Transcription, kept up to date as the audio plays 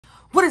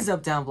What is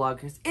up, Down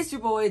Vloggers? It's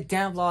your boy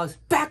Down Vlogs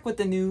back with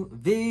a new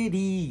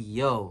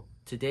video.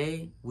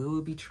 Today we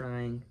will be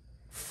trying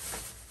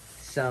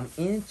some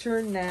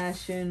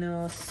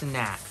international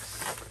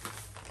snacks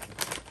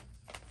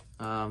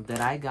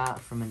that I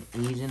got from an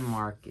Asian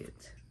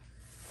market.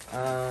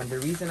 The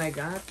reason I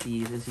got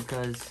these is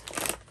because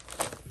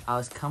I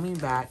was coming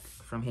back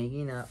from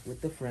hanging out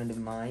with a friend of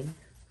mine,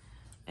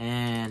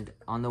 and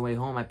on the way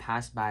home I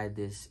passed by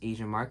this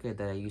Asian market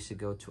that I used to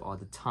go to all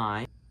the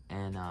time,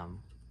 and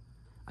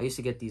I used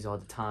to get these all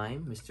the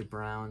time, Mr.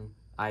 Brown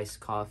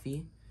iced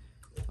coffee,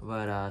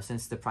 but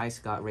since the price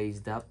got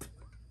raised up,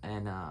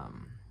 and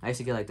I used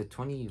to get like the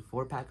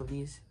 24 pack of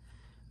these,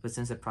 but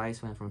since the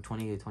price went from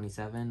 20 to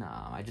 27,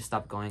 I just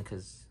stopped going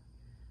because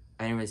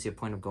I didn't really see a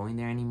point of going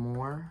there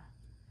anymore.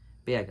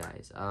 But yeah,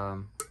 guys,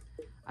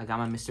 I got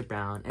my Mr.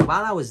 Brown, and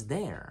while I was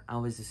there,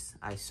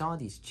 I saw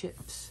these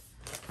chips,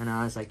 and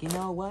I was like, you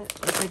know what?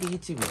 Let's make a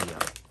YouTube video.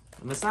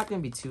 And it's not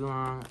gonna be too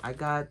long. I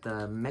got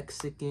the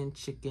Mexican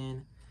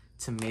chicken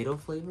tomato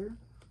flavor,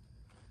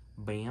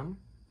 bam,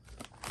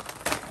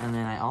 and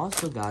then I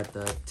also got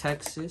the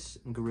Texas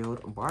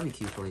grilled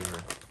barbecue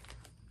flavor,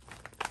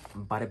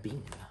 bada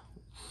bing.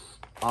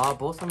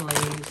 Both from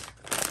Lay's.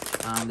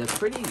 They're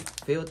pretty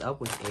filled up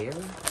with air.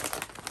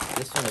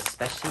 This one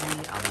especially,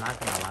 I'm not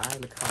gonna lie,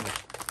 look how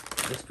much,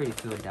 it's pretty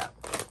filled up.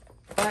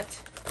 But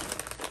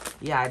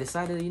yeah, I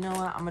decided, you know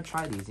what, I'm gonna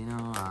try these, you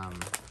know,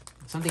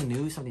 something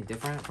new, something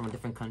different from a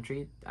different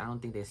country. I don't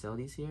think they sell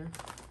these here.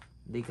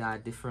 They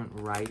got different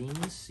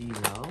writings, you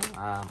know.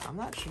 I'm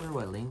not sure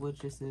what language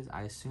this is.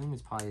 I assume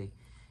it's probably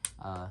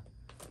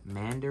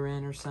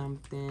Mandarin or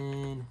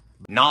something.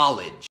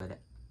 Knowledge. But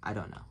I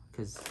don't know,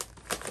 because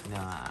you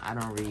know, I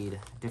don't read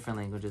different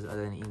languages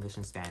other than English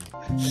and Spanish.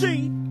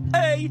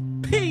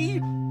 C-A-P.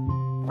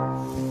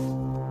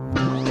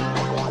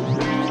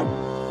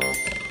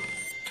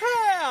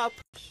 Cap.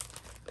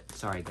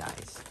 Sorry,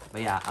 guys.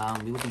 But yeah,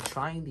 we will be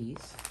trying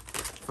these.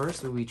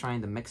 First, we'll be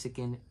trying the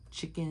Mexican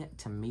chicken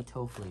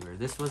tomato flavor.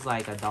 This was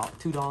like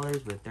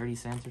 $2 with 30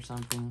 cents or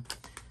something.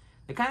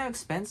 They're kind of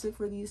expensive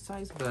for these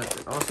types, but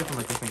they're also from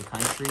a different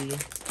country.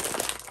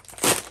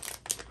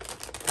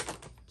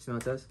 Smell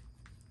what it does?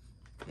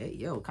 Hey,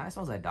 yo, kind of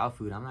smells like dog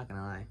food, I'm not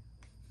gonna lie.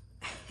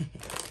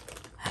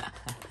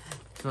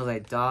 Smells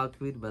like dog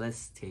food, but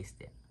let's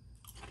taste it.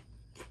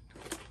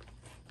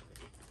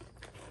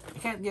 I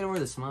can't get over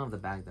the smell of the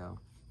bag though.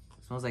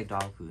 It smells like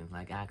dog food,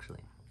 like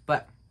actually.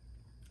 But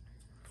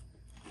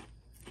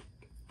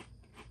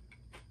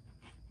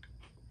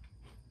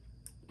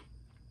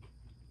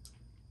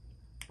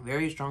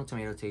very strong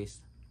tomato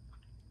taste,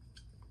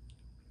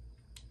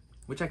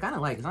 which I kind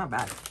of like. It's not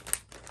bad.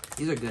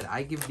 These are good.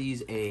 I give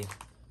these a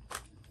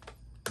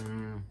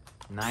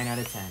 9 out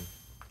of 10.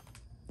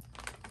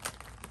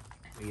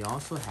 We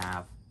also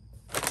have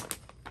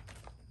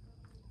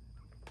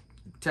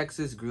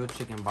Texas grilled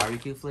chicken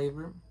barbecue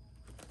flavor.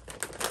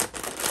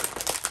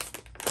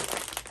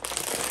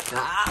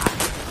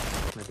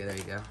 Okay, there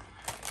you go.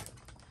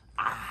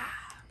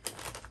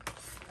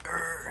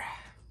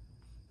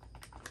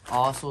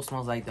 Also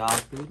smells like dog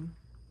food.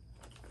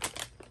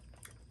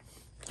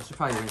 I should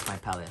probably rinse my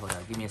palate. Hold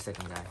on, give me a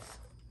second, guys.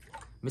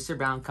 Mr.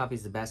 Brown coffee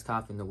is the best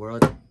coffee in the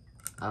world.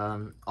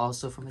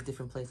 Also from a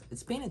different place.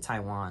 It's made in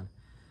Taiwan.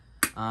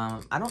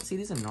 I don't see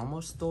these in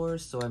normal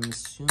stores, so I'm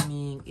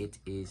assuming it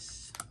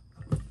is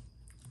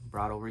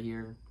brought over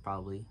here,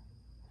 probably.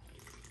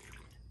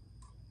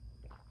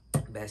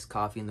 Best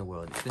coffee in the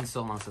world. It's been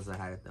so long since I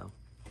had it though.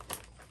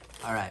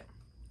 Alright.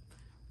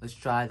 Let's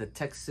try the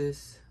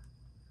Texas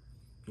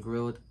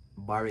grilled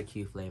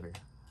barbecue flavor.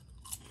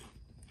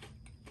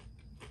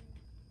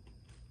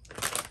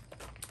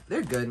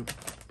 They're good.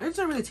 It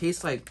doesn't really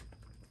taste like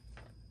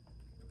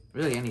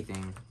really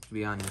anything, to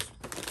be honest.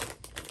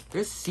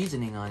 There's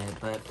seasoning on it,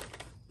 but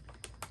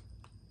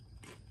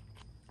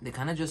they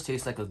kind of just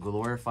taste like a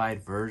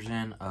glorified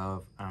version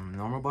of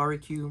normal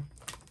barbecue,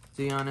 to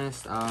be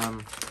honest.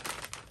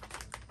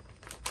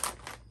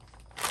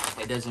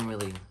 It doesn't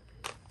really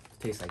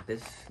taste like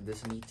this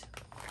meat.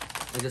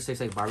 It just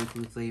tastes like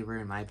barbecue flavor,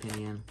 in my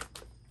opinion.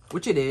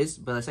 Which it is,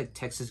 but it's like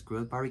Texas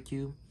grilled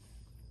barbecue.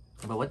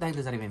 But what the heck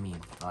does that even mean?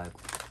 Like,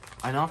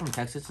 I know I'm from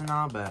Texas and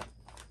all, but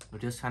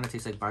it just kind of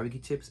tastes like barbecue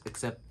chips,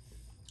 except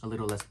a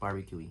little less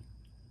barbecue-y.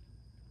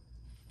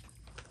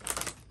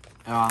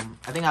 I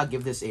think I'll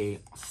give this a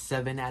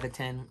 7 out of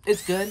 10.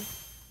 It's good,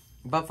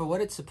 but for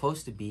what it's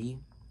supposed to be,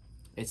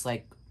 it's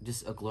like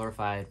just a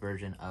glorified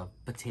version of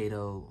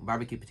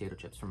barbecue potato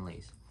chips from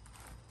Lay's.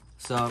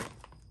 So,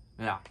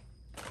 yeah.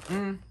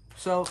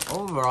 So,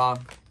 overall,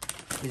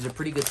 these are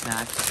pretty good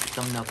snacks.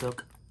 Thumbnail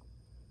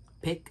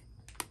pick.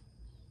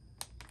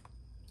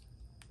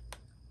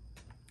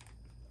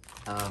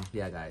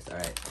 Yeah, guys,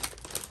 alright.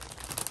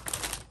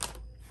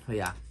 But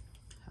yeah,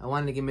 I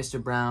wanted to give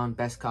Mr. Brown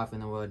best coffee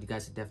in the world. You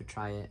guys should definitely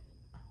try it.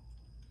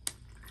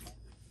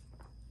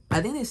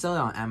 I think they sell it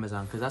on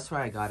Amazon because that's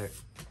where I got it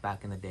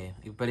back in the day.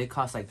 But it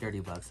cost like 30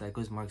 bucks. Like, it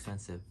was more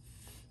expensive.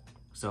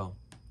 So,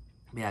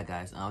 yeah,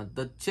 guys,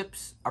 the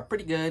chips are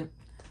pretty good.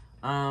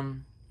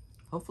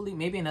 hopefully,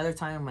 maybe another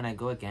time when I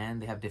go again,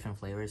 they have different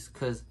flavors.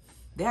 Because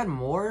they had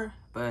more,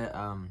 but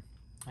I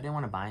didn't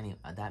want to buy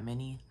that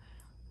many.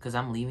 Because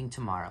I'm leaving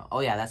tomorrow. Oh,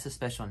 yeah, that's a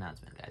special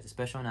announcement, guys. The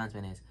special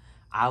announcement is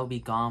I'll be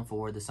gone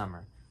for the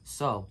summer.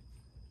 So,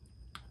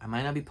 I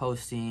might not be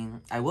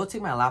posting. I will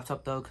take my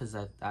laptop, though, because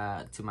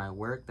to my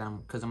work.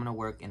 Because I'm going to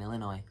work in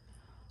Illinois.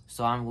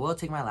 So, I will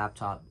take my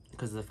laptop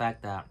because of the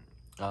fact that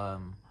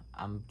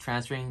I'm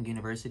transferring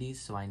universities.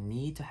 So, I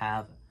need to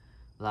have,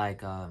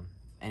 like,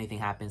 anything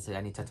happens that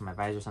I need to talk to my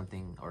advisor or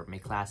something, or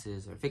make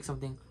classes, or fix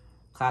something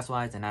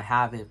class-wise, and I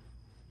have it.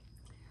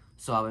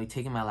 So I'll be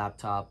taking my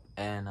laptop,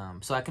 and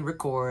so I can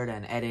record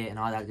and edit and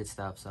all that good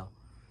stuff. So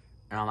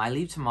I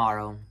leave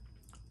tomorrow,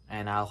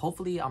 and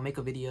hopefully I'll make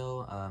a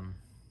video.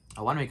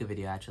 I want to make a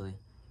video, actually,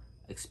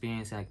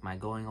 experiencing like my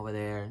going over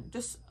there.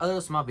 Just a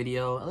little small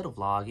video, a little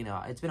vlog. You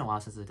know, it's been a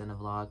while since I've done a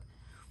vlog.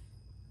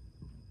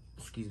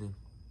 Excuse me.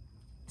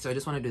 So I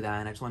just want to do that,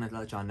 and I just want to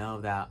let y'all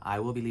know that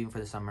I will be leaving for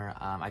the summer.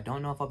 I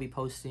don't know if I'll be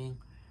posting.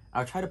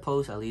 I'll try to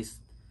post at least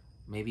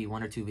maybe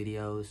 1 or 2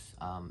 videos.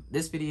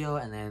 This video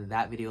and then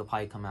that video will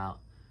probably come out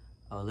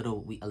a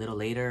little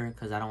later,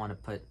 because I don't want to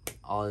put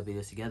all the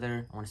videos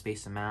together. I want to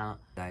space them out.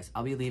 Guys,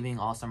 I'll be leaving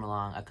all summer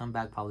long. I come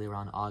back probably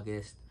around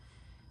August.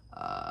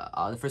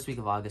 The first week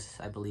of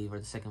August, I believe, or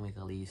the second week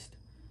at least.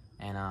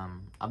 And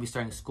I'll be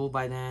starting school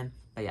by then.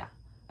 But yeah,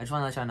 I just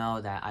want to let y'all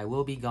know that I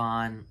will be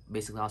gone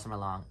basically all summer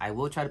long. I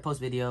will try to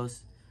post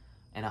videos,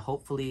 and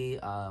hopefully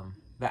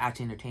they're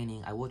actually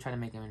entertaining. I will try to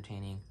make them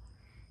entertaining,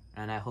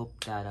 and I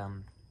hope that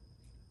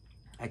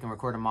I can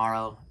record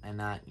tomorrow and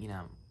not, you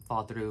know,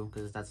 fall through,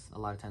 because that's a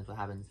lot of times what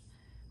happens.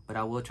 But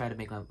I will try to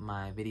make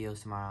my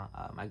videos tomorrow.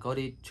 I go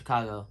to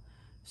Chicago,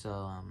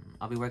 so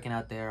I'll be working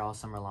out there all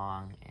summer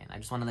long, and I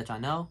just want to let y'all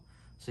know,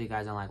 so you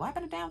guys aren't like, what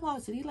happened to Dan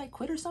Vlogs? Did he like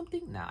quit or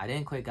something? No, I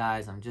didn't quit,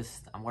 guys. I'm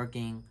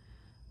working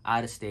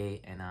out of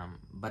state, and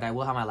but I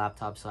will have my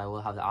laptop, so I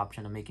will have the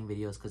option of making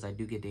videos, because I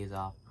do get days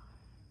off,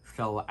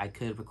 so I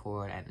could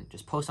record and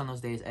just post on those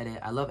days, edit.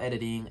 I love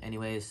editing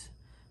anyways,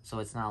 so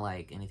it's not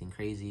like anything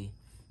crazy.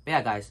 But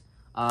yeah, guys,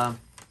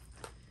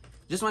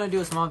 just want to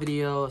do a small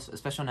video, a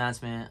special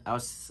announcement. I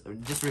was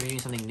just reviewing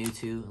something new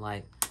too.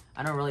 Like,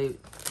 I don't really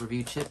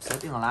review chips. I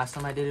think the last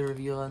time I did a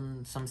review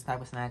on some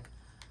type of snack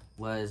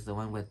was the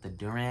one with the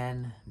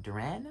Duran,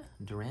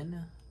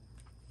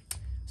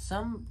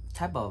 some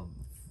type of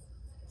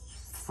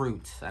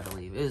fruit, I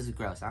believe. It was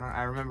gross.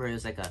 I remember it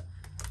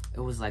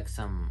was like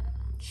some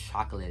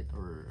chocolate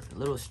or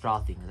little straw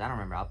things. I don't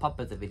remember. I'll pop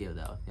up the video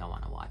though if y'all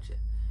want to watch it.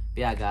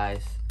 But yeah,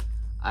 guys,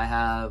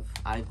 I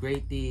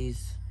rate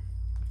these.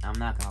 I'm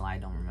not gonna lie, I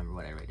don't remember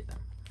what I rated them.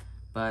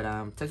 But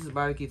Texas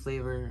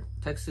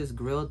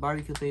grilled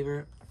barbecue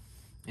flavor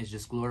is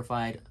just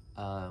glorified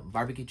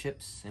barbecue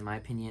chips, in my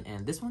opinion.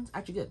 And this one's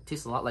actually good.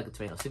 Tastes a lot like a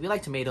tomato. So if you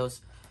like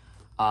tomatoes,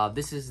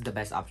 this is the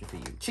best option for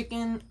you.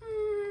 Chicken,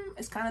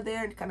 it's kind of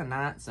there, kind of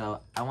not.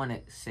 So I want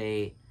to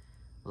say,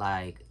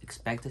 like,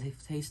 expect to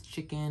taste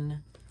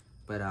chicken,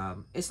 but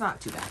it's not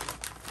too bad,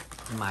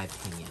 in my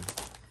opinion.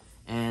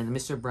 And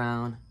Mr.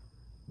 Brown,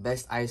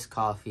 best iced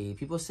coffee.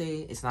 People say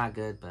it's not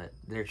good, but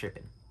they're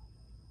tripping.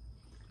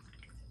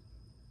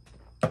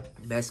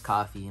 Best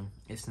coffee.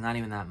 It's not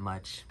even that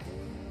much.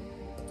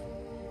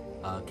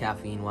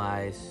 Caffeine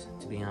wise,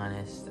 to be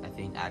honest,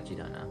 I actually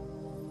don't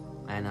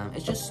know. And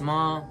it's just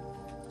small,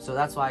 so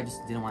that's why I just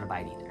didn't want to buy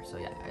it either. So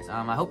yeah, guys,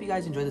 I hope you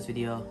guys enjoyed this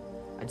video.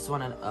 I just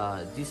want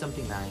to do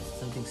something nice,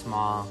 something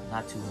small,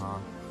 not too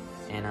long.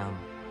 And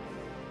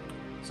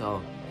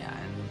so yeah,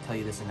 and tell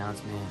you this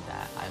announcement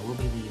that I will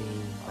be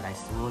leaving, but I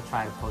still will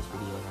try to post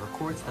videos and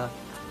record stuff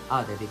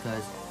out there,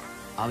 because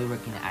I'll be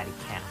working at a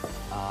camp.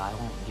 I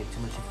won't give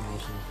too much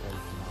information because,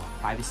 you know,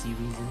 privacy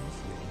reasons,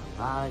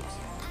 vibes.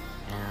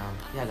 And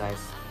yeah, guys,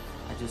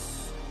 I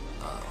just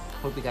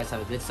hope you guys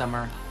have a good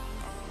summer.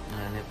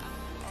 And if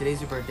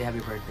today's your birthday, happy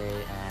birthday.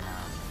 And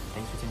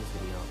thanks for seeing this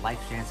video. Like,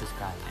 share, and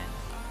subscribe.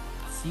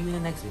 And see you in the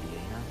next video,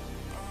 you know?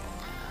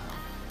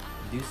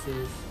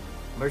 Deuces.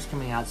 Merch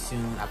coming out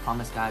soon. I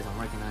promise, guys, I'm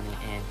working on it.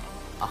 And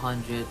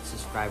 100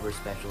 subscriber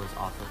special is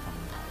also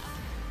coming, guys.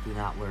 Do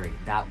not worry.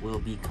 That will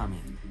be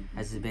coming.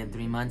 Has it been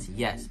 3 months?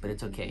 Yes, but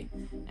it's okay.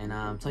 And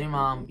tell your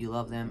mom you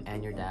love them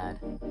and your dad.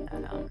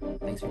 And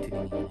thanks for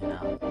tuning in.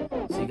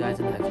 And see you guys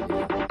in the next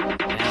video.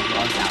 And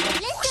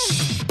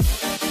vlogs out.